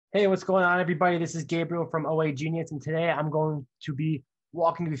Hey, what's going on, everybody? This is Gabriel from OAGenius, and today I'm going to be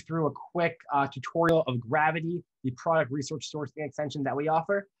walking you through a quick tutorial of Gravity, the product research sourcing extension that we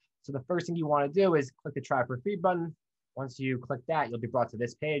offer. So the first thing you want to do is click the Try for Free button. Once you click that, you'll be brought to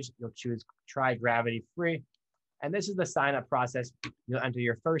this page. You'll choose Try Gravity Free, and this is the sign-up process. You'll enter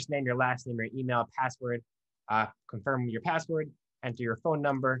your first name, your last name, your email, password, confirm your password, enter your phone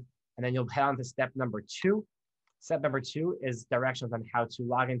number, and then you'll head on to step number 2. Step number 2 is directions on how to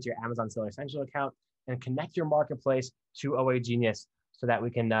log into your Amazon Seller Essential account and connect your marketplace to OAGenius so that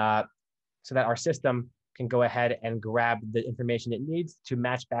we can, so that our system can go ahead and grab the information it needs to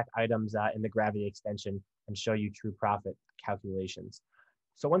match back items in the Gravity extension and show you true profit calculations.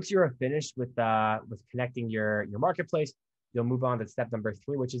 So once you're finished with connecting your marketplace, you'll move on to step number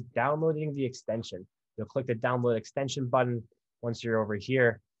 3, which is downloading the extension. You'll click the download extension button. Once you're over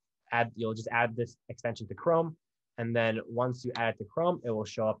here, you'll just add this extension to Chrome. And then once you add it to Chrome, it will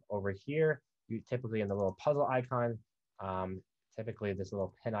show up over here. You typically in the little puzzle icon. Typically, this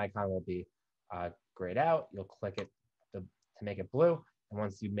little pin icon will be grayed out. You'll click it to make it blue. And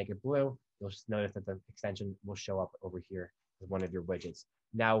once you make it blue, you'll just notice that the extension will show up over here as one of your widgets.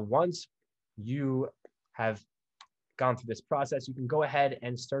 Now, once you have gone through this process, you can go ahead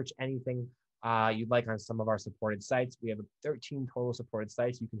and search anything you'd like on some of our supported sites. We have 13 total supported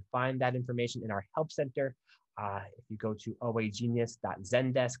sites. You can find that information in our help center. If you go to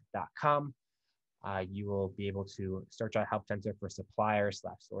oagenius.zendesk.com, you will be able to search our help center for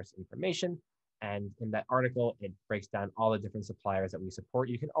supplier/source information. And in that article, it breaks down all the different suppliers that we support.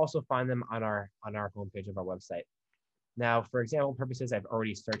 You can also find them on our homepage of our website. Now, for example purposes, I've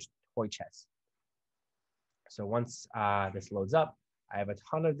already searched toy chests. So once this loads up, I have a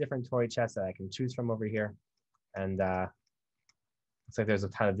ton of different toy chests that I can choose from over here. And looks like there's a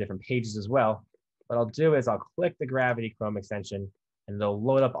ton of different pages as well. What I'll do is I'll click the Gravity Chrome extension and it'll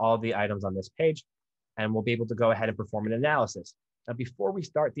load up all the items on this page and we'll be able to go ahead and perform an analysis. Now, before we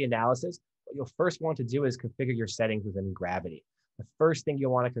start the analysis, what you'll first want to do is configure your settings within Gravity. The first thing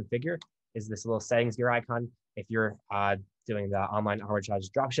you'll want to configure is this little settings gear icon. If you're doing the online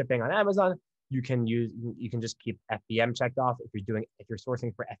arbitrage dropshipping on Amazon, you can just keep FBM checked off. If you're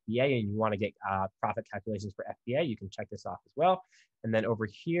sourcing for FBA and you want to get profit calculations for FBA, you can check this off as well. And then over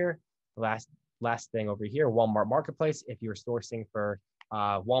here, the last thing over here, Walmart Marketplace. If you're sourcing for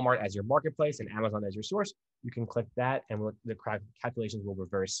Walmart as your marketplace and Amazon as your source, you can click that and the calculations will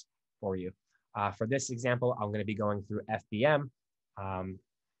reverse for you. For this example, I'm going to be going through FBM.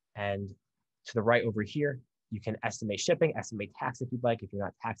 And to the right over here, you can estimate shipping, estimate tax if you'd like. If you're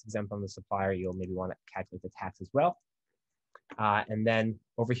not tax exempt on the supplier, you'll maybe want to calculate the tax as well. And then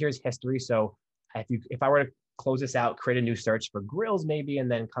over here is history. So if I were to close this out, create a new search for grills maybe,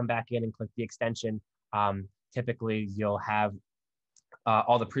 and then come back in and click the extension, typically you'll have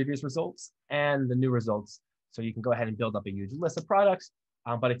all the previous results and the new results. So you can go ahead and build up a huge list of products.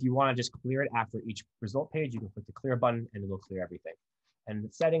 But if you want to just clear it after each result page, you can click the clear button and it'll clear everything. And the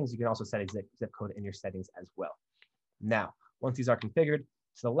settings, you can also set a zip code in your settings as well. Now, once these are configured,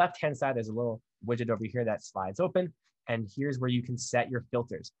 to the left-hand side, there's a little widget over here that slides open. And here's where you can set your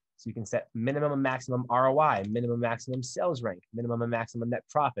filters. So you can set minimum and maximum ROI, minimum maximum sales rank, minimum and maximum net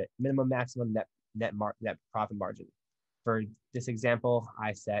profit, minimum maximum net profit margin. For this example,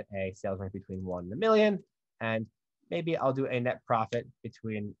 I set a sales rank between 1 and 1 million, and maybe I'll do a net profit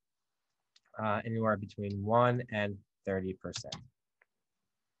between anywhere between 1 and 30%.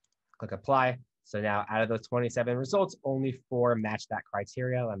 Click apply. So now out of those 27 results, only 4 match that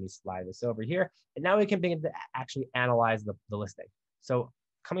criteria. Let me slide this over here. And now we can begin to actually analyze the listing. So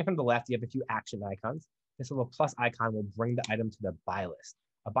coming from the left, you have a few action icons. This little plus icon will bring the item to the buy list.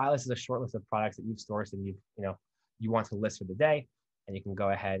 A buy list is a short list of products that you've sourced and you want to list for the day. And you can go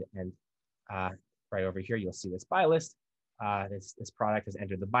ahead and right over here, you'll see this buy list. This product has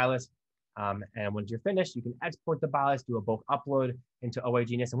entered the buy list. And once you're finished, you can export the buy list, do a bulk upload into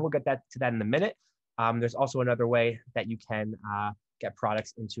OAGenius, and we'll get to that in a minute. There's also another way that you can get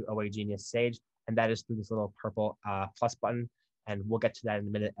products into OAGenius Sage, and that is through this little purple plus button, and we'll get to that in a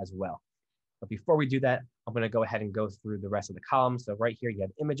minute as well. But before we do that, I'm going to go ahead and go through the rest of the columns. So right here, you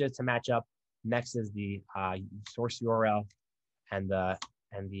have images to match up. Next is the source URL and the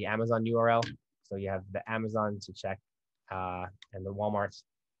Amazon URL. So you have the Amazon to check and the Walmart's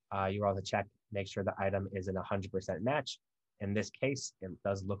URL to check, make sure the item is in 100% match. In this case, it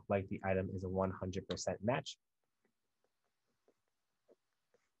does look like the item is a 100% match.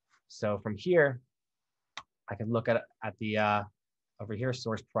 So from here, I can look at the, over here,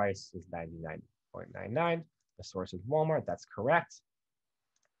 source price is 99.99. The source is Walmart, that's correct.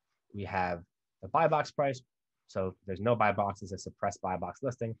 We have the buy box price. So there's no buy box, it's a suppressed buy box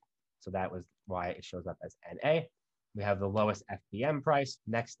listing. So that was why it shows up as NA. We have the lowest FBM price.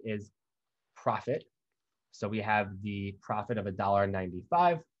 Next is profit. So we have the profit of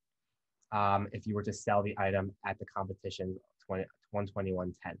 $1.95 if you were to sell the item at the competition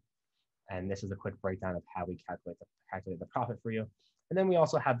 121.10. And this is a quick breakdown of how we calculate the profit for you. And then we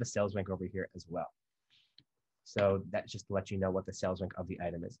also have the sales rank over here as well. So that's just to let you know what the sales rank of the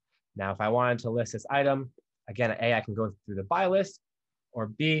item is. Now, if I wanted to list this item, again, A, I can go through the buy list, or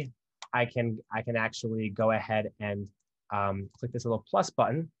B, I can actually go ahead and click this little plus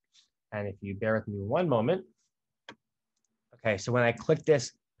button. And if you bear with me one moment. Okay, so when I click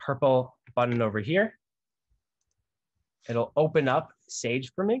this purple button over here, it'll open up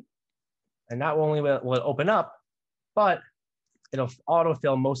Sage for me. And not only will it open up, but it'll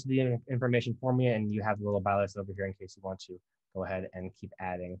autofill most of the information for me. And you have the little buy list over here in case you want to go ahead and keep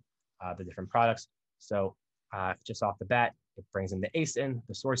adding the different products. So just off the bat, it brings in the ASIN,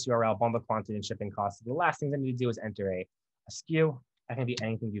 the source URL, bundle quantity, and shipping costs. The last thing I need to do is enter a SKU. That can be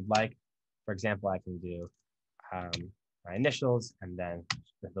anything you'd like. For example, I can do my initials and then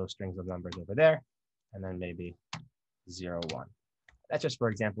those strings of numbers over there, and then maybe 01. That's just for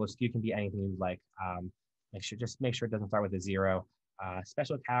example. A SKU can be anything you'd like. Just make sure it doesn't start with a 0.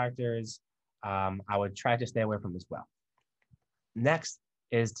 Special characters, I would try to stay away from as well. Next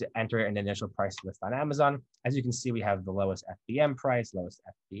is to enter an initial price list on Amazon. As you can see, we have the lowest FBM price, lowest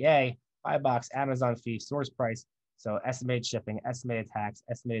FBA, buy box, Amazon fee, source price. So estimated shipping, estimated tax,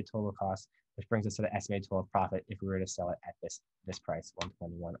 estimated total cost, which brings us to the estimated total profit if we were to sell it at this price,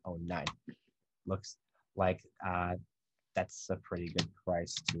 121.09. Looks like that's a pretty good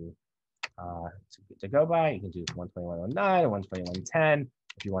price to go by. You can do 121.09, 121.10.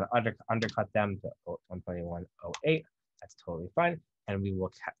 If you want to undercut them to 121.08, that's totally fine. And we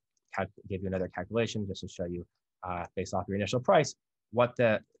will give you another calculation just to show you, based off your initial price, what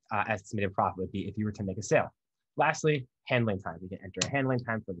the estimated profit would be if you were to make a sale. Lastly, handling time. You can enter a handling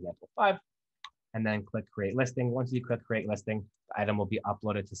time, for example, 5, and then click create listing. Once you click create listing, the item will be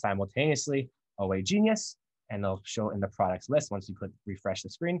uploaded to simultaneously OAGenius, and it'll show in the products list once you click refresh the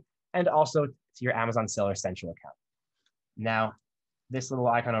screen, and also to your Amazon Seller Central account. Now, this little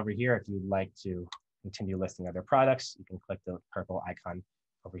icon over here, if you'd like to continue listing other products, you can click the purple icon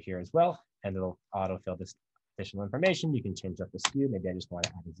over here as well, and it'll autofill this additional information. You can change up the SKU. Maybe I just want to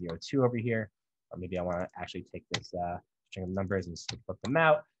add a 02 over here, or maybe I want to actually take this string of numbers and flip them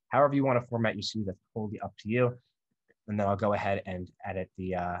out. However you want to format your SKU, that's totally up to you. And then I'll go ahead and edit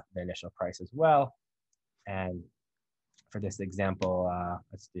the initial price as well. And for this example,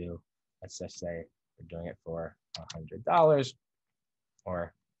 let's just say we're doing it for $100,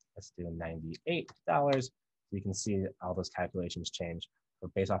 or let's do $98. So you can see all those calculations change. So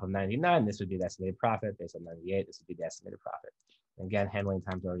based off of 99, this would be the estimated profit. Based on 98, this would be the estimated profit. And again, handling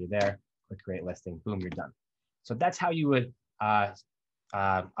time's already there. Click create listing, boom, you're done. So that's how you would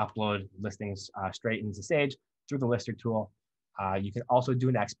upload listings straight into Sage through the lister tool. You can also do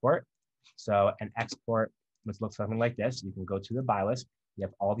an export. So an export, which looks something like this. You can go to the buy list. You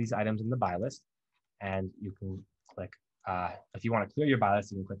have all these items in the buy list, and you can click, if you want to clear your buy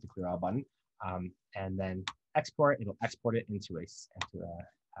list, you can click the clear all button, and then export. It'll export it into a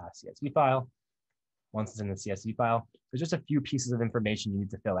CSV file. Once it's in the CSV file, there's just a few pieces of information you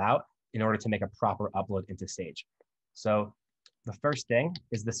need to fill out in order to make a proper upload into Sage. So the first thing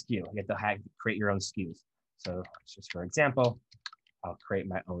is the SKU. You have to create your own SKUs. So just for example, I'll create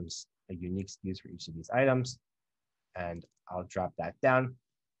my own unique SKUs for each of these items, and I'll drop that down.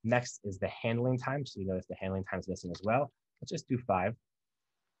 Next is the handling time. So you notice the handling time is missing as well. Let's just do 5.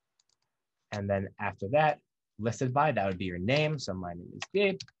 And then after that, listed by, that would be your name. So my name is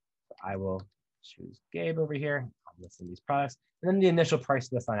Gabe. So I will choose Gabe over here. I'm listing these products. And then the initial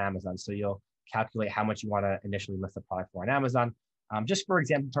price list on Amazon. So you'll calculate how much you want to initially list the product for on Amazon. Just for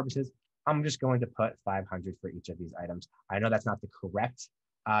example purposes, I'm just going to put 500 for each of these items. I know that's not the correct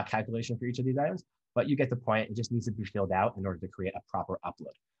calculation for each of these items, but you get the point. It just needs to be filled out in order to create a proper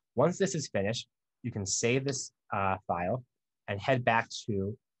upload. Once this is finished, you can save this file and head back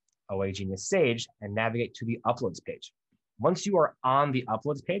to OAGenius Sage and navigate to the uploads page. Once you are on the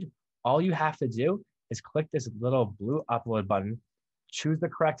uploads page, all you have to do is click this little blue upload button, choose the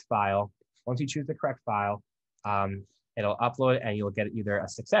correct file. Once you choose the correct file, it'll upload, and you'll get either a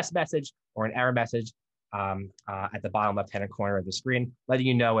success message or an error message at the bottom left-hand corner of the screen, letting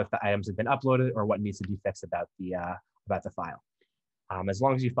you know if the items have been uploaded or what needs to be fixed about the file. As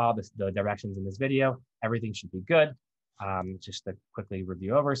long as you follow the directions in this video, everything should be good. Just to quickly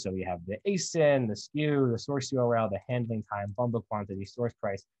review over, so we have the ASIN, the SKU, the source URL, the handling time, bundle quantity, source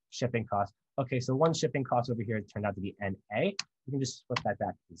price, shipping cost. Okay, so one shipping cost over here turned out to be NA. You can just flip that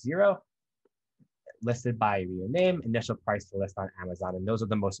back to 0. Listed by your name, initial price to list on Amazon, and those are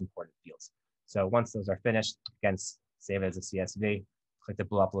the most important fields. So once those are finished, again, save it as a CSV, click the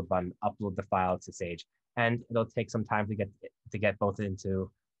blue upload button, upload the file to Sage, and it'll take some time to get both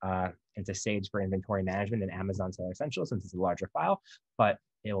into Sage for inventory management and Amazon Seller Essentials since it's a larger file, but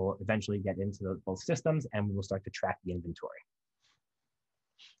it will eventually get into both systems and we will start to track the inventory.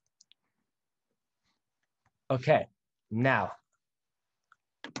 Okay, now,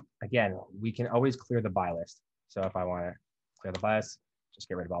 again, we can always clear the buy list. So if I want to clear the buy list, just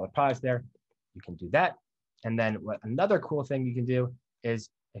get rid of all the products there, you can do that. And then another cool thing you can do is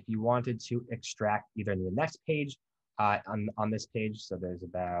if you wanted to extract either in the next page, on this page, so there's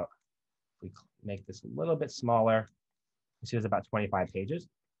about, we make this a little bit smaller, you see there's about 25 pages.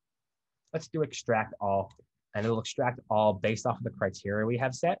 Let's do extract all, and it'll extract all based off of the criteria we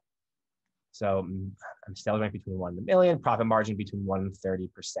have set. So sales rank between 1 and a million, profit margin between 1 and 30%.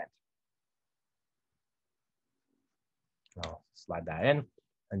 I'll slide that in.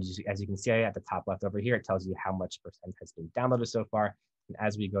 And as you can see at the top left over here, it tells you how much percent has been downloaded so far. And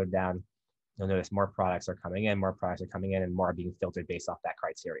as we go down, you'll notice more products are coming in, and more are being filtered based off that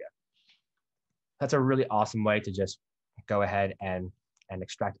criteria. That's a really awesome way to just go ahead and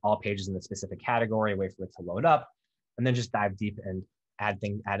extract all pages in a specific category, wait for it to load up, and then just dive deep and add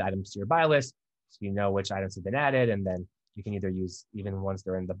items to your buy list so you know which items have been added. And then you can either use, even once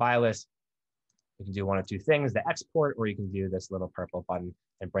they're in the buy list, you can do one of two things, the export, or you can do this little purple button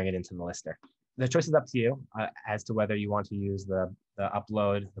and bring it into the lister. The choice is up to you as to whether you want to use the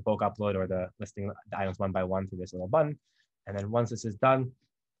upload, the bulk upload, or the listing the items one by one through this little button. And then once this is done,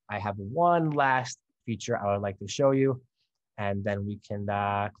 I have one last feature I would like to show you, and then we can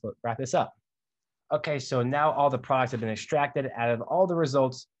wrap this up. Okay, so now all the products have been extracted. Out of all the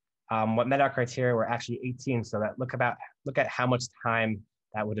results, what met our criteria were actually 18. So that look at how much time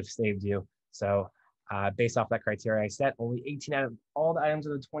that would have saved you. So based off that criteria I set, only 18 out of all the items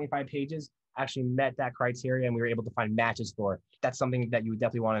of the 25 pages actually met that criteria, and we were able to find matches for. That's something that you would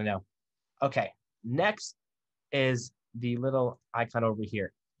definitely want to know. Okay, next is the little icon over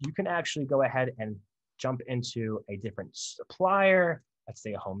here. You can actually go ahead and jump into a different supplier, let's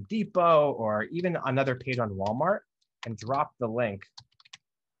say a Home Depot, or even another page on Walmart, and drop the link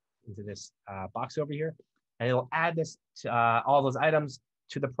into this box over here, and it'll add this to all those items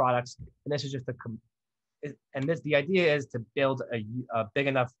to the products. And this is just the idea is to build a big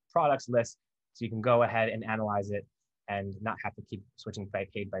enough products list so you can go ahead and analyze it and not have to keep switching by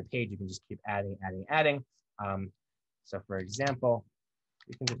page. You can just keep adding. So for example,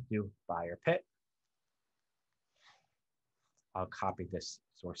 you can just do buyer pit. I'll copy this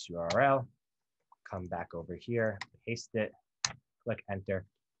source URL, come back over here, paste it, click enter.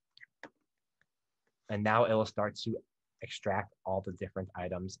 And now it will start to extract all the different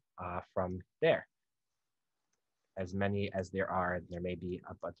items from there. As many as there are, there may be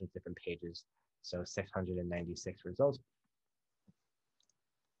a bunch of different pages. So 696 results.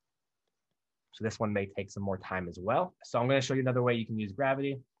 So this one may take some more time as well. So I'm going to show you another way you can use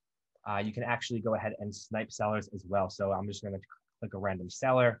Gravity. You can actually go ahead and snipe sellers as well. So I'm just going to click a random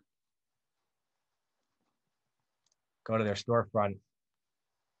seller, go to their storefront,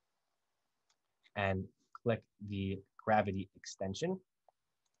 and click the Gravity extension.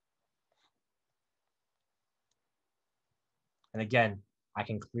 And again, I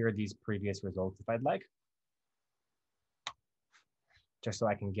can clear these previous results if I'd like, just so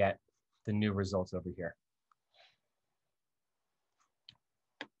I can get the new results over here.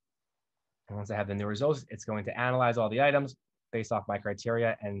 And once I have the new results, it's going to analyze all the items based off my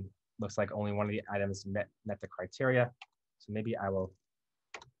criteria, and looks like only one of the items met the criteria. So maybe I will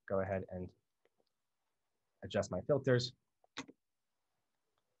go ahead and adjust my filters.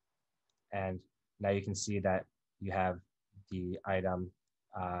 And now you can see that you have the item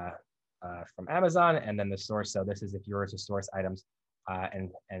from Amazon and then the source. So this is if you were to source items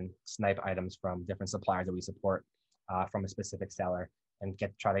and snipe items from different suppliers that we support from a specific seller and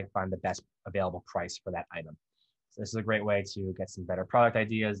try to find the best available price for that item. So this is a great way to get some better product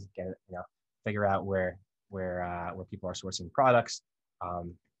ideas, figure out where people are sourcing products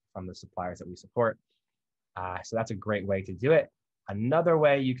from the suppliers that we support. So that's a great way to do it. Another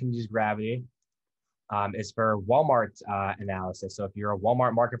way you can use Gravity is for Walmart analysis. So if you're a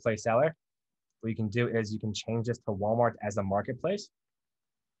Walmart marketplace seller, what you can do is you can change this to Walmart as a marketplace.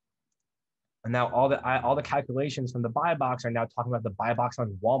 And now all the calculations from the buy box are now talking about the buy box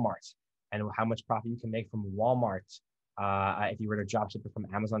on Walmart and how much profit you can make from Walmart if you were to drop ship it from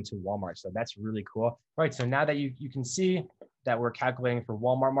Amazon to Walmart. So that's really cool. All right, so now that you can see that we're calculating for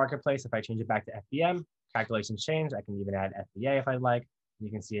Walmart Marketplace, if I change it back to FBM, calculations change. I can even add FBA if I'd like.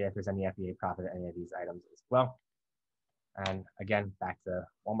 You can see if there's any FBA profit in any of these items as well. And again, back to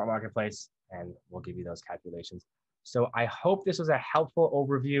Walmart Marketplace, and we'll give you those calculations. So I hope this was a helpful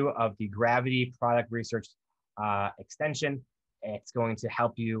overview of the Gravity product research extension. It's going to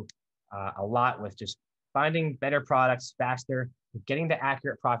help you a lot with just finding better products faster, getting the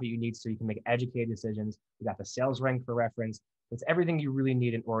accurate profit you need so you can make educated decisions. You got the sales rank for reference. It's everything you really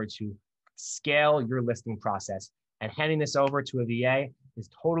need in order to scale your listing process. And handing this over to a VA is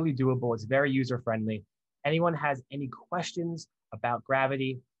totally doable. It's very user-friendly. Anyone has any questions about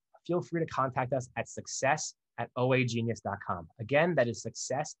Gravity, feel free to contact us at success@oagenius.com. Again, that is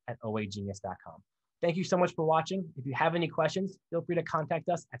success@oagenius.com. Thank you so much for watching. If you have any questions, feel free to contact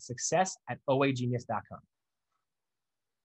us at success@oagenius.com.